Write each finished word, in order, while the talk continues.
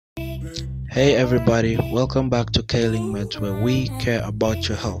Hey everybody, welcome back to Kaling Meds, where we care about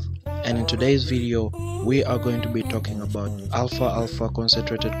your health. And in today's video, we are going to be talking about alfalfa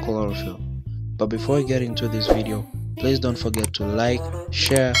concentrated chlorophyll. But before we get into this video, please don't forget to like,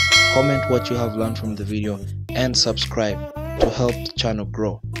 share, comment what you have learned from the video, and subscribe to help the channel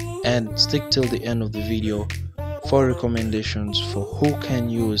grow. And stick till the end of the video for recommendations for who can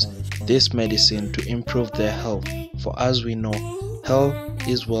use this medicine to improve their health. For as we know, health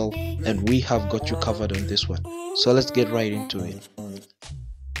is wealth, and we have got you covered on this one. So let's get right into it.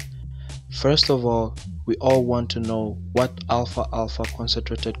 First of all, we all want to know what alfalfa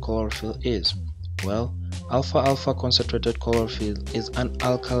concentrated chlorophyll is. Well, alfalfa concentrated chlorophyll is an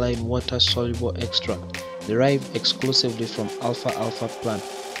alkaline water soluble extract derived exclusively from alfalfa plant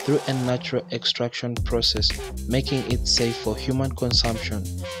through a natural extraction process, making it safe for human consumption.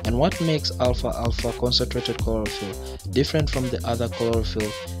 And what makes alfalfa concentrated chlorophyll different from the other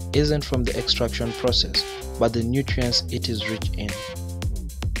chlorophyll isn't from the extraction process, but the nutrients it is rich in.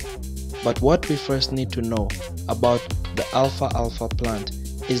 But what we first need to know about the alfalfa plant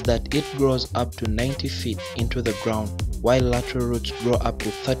is that it grows up to 90 feet into the ground, while lateral roots grow up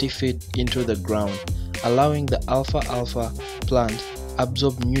to 30 feet into the ground, allowing the alfalfa plant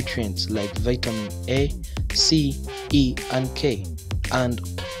absorb nutrients like vitamin A, C, E, and K, and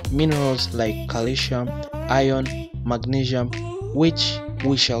minerals like calcium, iron, magnesium, which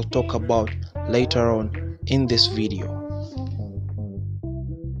we shall talk about later on in this video.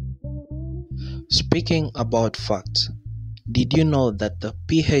 Speaking about facts, did you know that the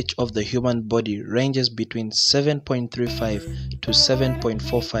pH of the human body ranges between 7.35 to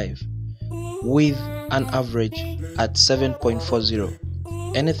 7.45, with an average at 7.40.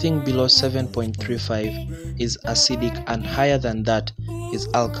 Anything below 7.35 is acidic, and higher than that is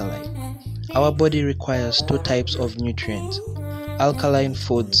alkaline. Our body requires two types of nutrients: alkaline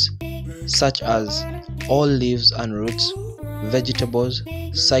foods such as all leaves and roots, vegetables,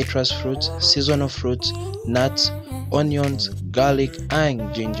 citrus fruits, seasonal fruits, nuts, onions, garlic,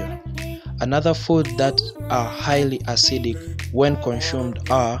 and ginger. Another food that are highly acidic when consumed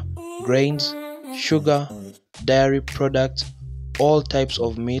are grains, sugar, dairy products, all types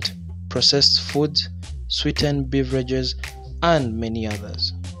of meat, processed foods, sweetened beverages, and many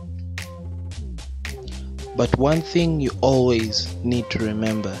others. But one thing you always need to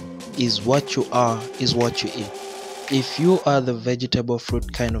remember is what you are is what you eat. If you are the vegetable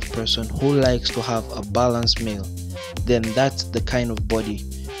fruit kind of person who likes to have a balanced meal, then that's the kind of body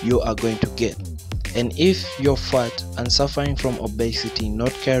you are going to get. And if you're fat and suffering from obesity,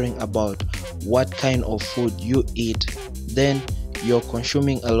 not caring about what kind of food you eat, then you're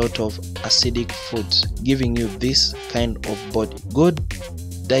consuming a lot of acidic foods, giving you this kind of body. Good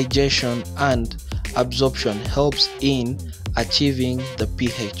digestion and absorption helps in achieving the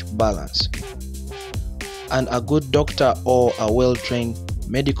pH balance. And a good doctor or a well-trained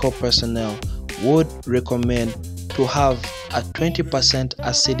medical personnel would recommend to have a 20%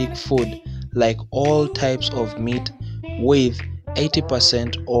 acidic food like all types of meat, with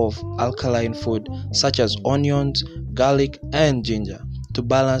 80% of alkaline food such as onions, garlic, and ginger to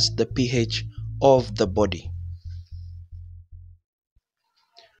balance the pH of the body.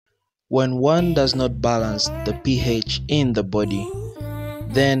 When one does not balance the pH in the body,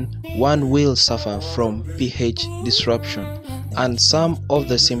 then one will suffer from pH disruption, and some of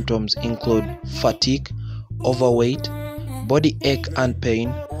the symptoms include fatigue, overweight, body ache and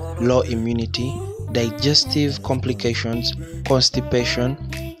pain, low immunity, digestive complications, constipation,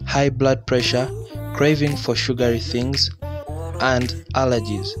 high blood pressure, craving for sugary things, and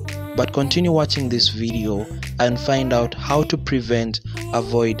allergies. But continue watching this video and find out how to prevent,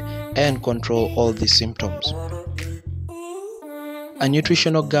 avoid, and control all these symptoms. A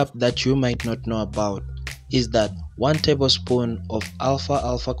nutritional gap that you might not know about is that 1 tablespoon of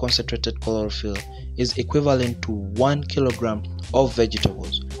alfalfa concentrated chlorophyll is equivalent to 1 kilogram of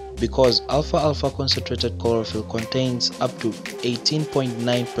vegetables, because alfalfa concentrated chlorophyll contains up to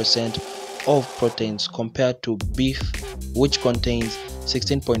 18.9% of proteins compared to beef, which contains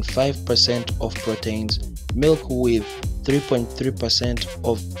 16.5% of proteins, milk with 3.3%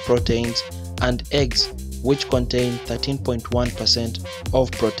 of proteins, and eggs, which contain 13.1%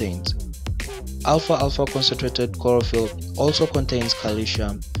 of proteins. Alfalfa concentrated chlorophyll also contains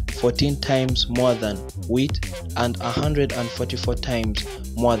calcium 14 times more than wheat and 144 times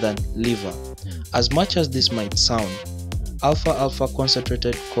more than liver. As much as this might sound, alfalfa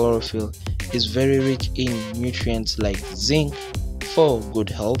concentrated chlorophyll is very rich in nutrients like zinc for good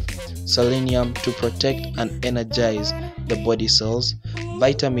health, selenium to protect and energize the body cells,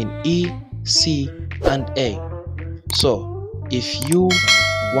 vitamin E, C, and A. So if you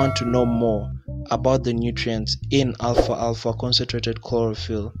want to know more about the nutrients in alfalfa concentrated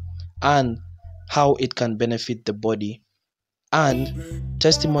chlorophyll and how it can benefit the body, and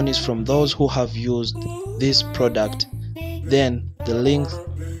testimonies from those who have used this product, then the link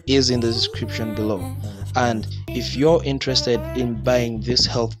is in the description below. And if you're interested in buying this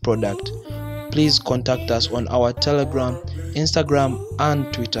health product, please contact us on our Telegram, Instagram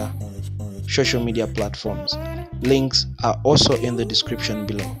and Twitter social media platforms. Links are also in the description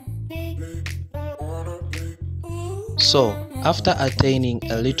below. So, after attaining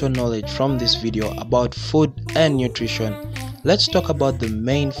a little knowledge from this video about food and nutrition, let's talk about the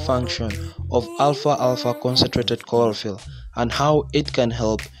main function of alfalfa concentrated chlorophyll and how it can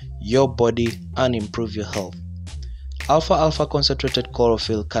help your body and improve your health. Alfalfa concentrated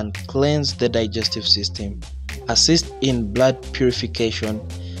chlorophyll can cleanse the digestive system, assist in blood purification,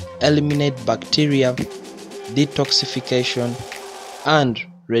 eliminate bacteria, detoxification, and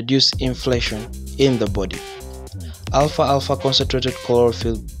reduce inflammation in the body. Alfalfa concentrated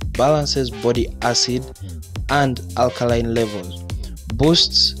chlorophyll balances body acid and alkaline levels,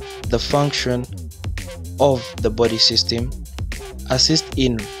 boosts the function of the body system, assists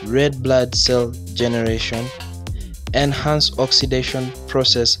in red blood cell generation, enhance oxidation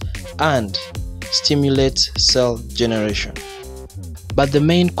process, and stimulates cell generation. But the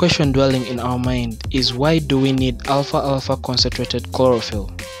main question dwelling in our mind is, why do we need alfalfa concentrated chlorophyll?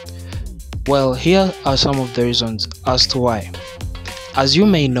 Well, here are some of the reasons as to why. As you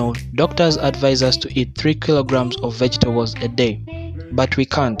may know, doctors advise us to eat 3 kilograms of vegetables a day, but we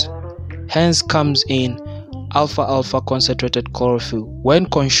can't. Hence comes in alfalfa concentrated chlorophyll. When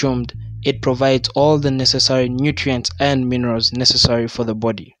consumed, it provides all the necessary nutrients and minerals necessary for the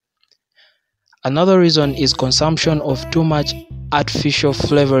body. Another reason is consumption of too much artificial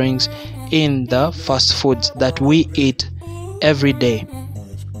flavorings in the fast foods that we eat every day.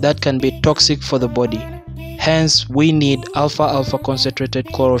 That can be toxic for the body. Hence, we need alfalfa concentrated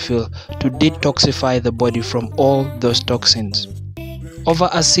chlorophyll to detoxify the body from all those toxins. Over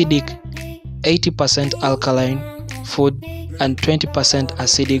acidic, 80% alkaline food and 20%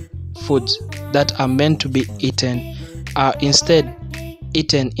 acidic foods that are meant to be eaten are instead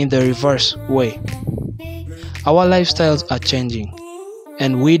eaten in the reverse way. Our lifestyles are changing,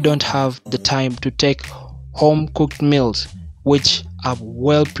 and we don't have the time to take home cooked meals which are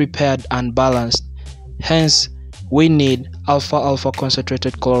well prepared and balanced. Hence, we need alfalfa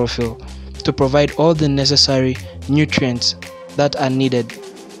concentrated chlorophyll to provide all the necessary nutrients that are needed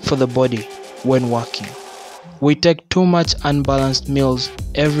for the body when working. We take too much unbalanced meals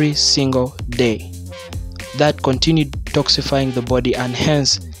every single day that continue detoxifying the body and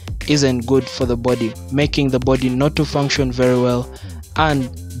hence isn't good for the body, making the body not to function very well. And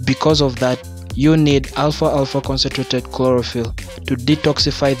because of that, you need alfalfa concentrated chlorophyll to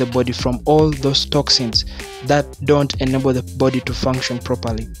detoxify the body from all those toxins that don't enable the body to function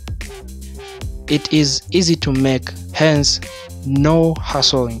properly. It is easy to make, hence no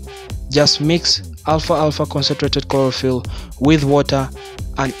hassling. Just mix alfalfa concentrated chlorophyll with water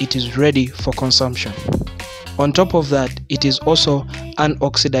and it is ready for consumption. On top of that, it is also an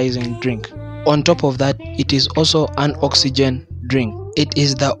oxidizing drink. On top of that, it is also an oxygen drink. It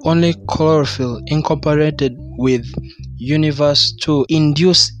is the only chlorophyll incorporated with universe to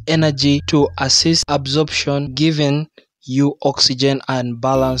induce energy to assist absorption, giving you oxygen and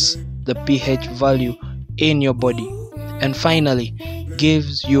balance the pH value in your body, and finally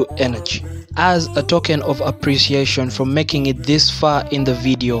gives you energy. As a token of appreciation for making it this far in the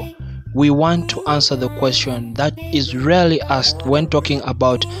video, we want to answer the question that is rarely asked when talking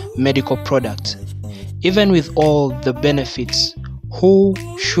about medical products. Even with all the benefits, who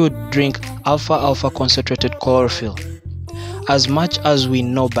should drink alfalfa concentrated chlorophyll? As much as we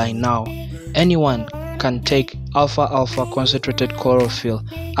know by now, anyone can take alfalfa concentrated chlorophyll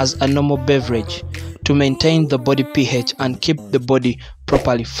as a normal beverage to maintain the body pH and keep the body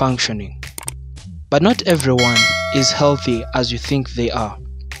properly functioning. But not everyone is healthy as you think they are.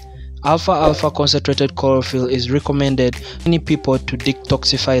 Alfalfa concentrated chlorophyll is recommended for many people to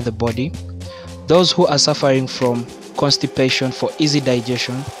detoxify the body, those who are suffering from constipation for easy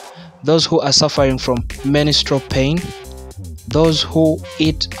digestion, those who are suffering from menstrual pain, those who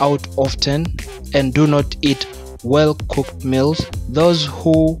eat out often and do not eat well cooked meals, those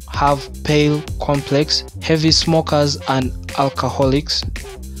who have bile complex, heavy smokers and alcoholics,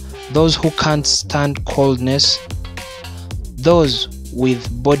 those who can't stand coldness, those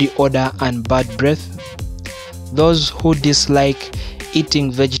with body odor and bad breath, those who dislike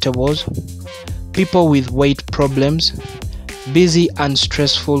eating vegetables, people with weight problems, busy and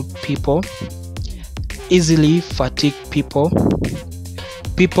stressful people, easily fatigued people,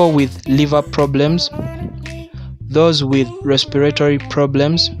 people with liver problems, those with respiratory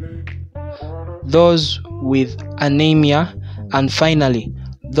problems, those with anemia, and finally,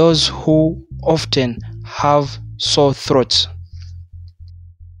 those who often have sore throats.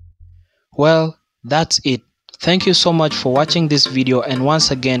 Well, that's it. Thank you so much for watching this video, and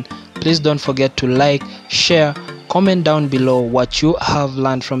once again, please don't forget to like, share, comment down below what you have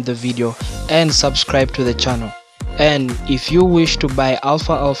learned from the video, and subscribe to the channel. And if you wish to buy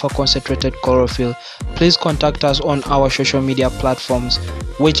Alfalfa concentrated chlorophyll, please contact us on our social media platforms,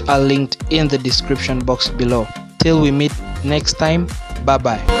 which are linked in the description box below. Till we meet next time, bye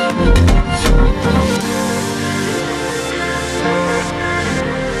bye.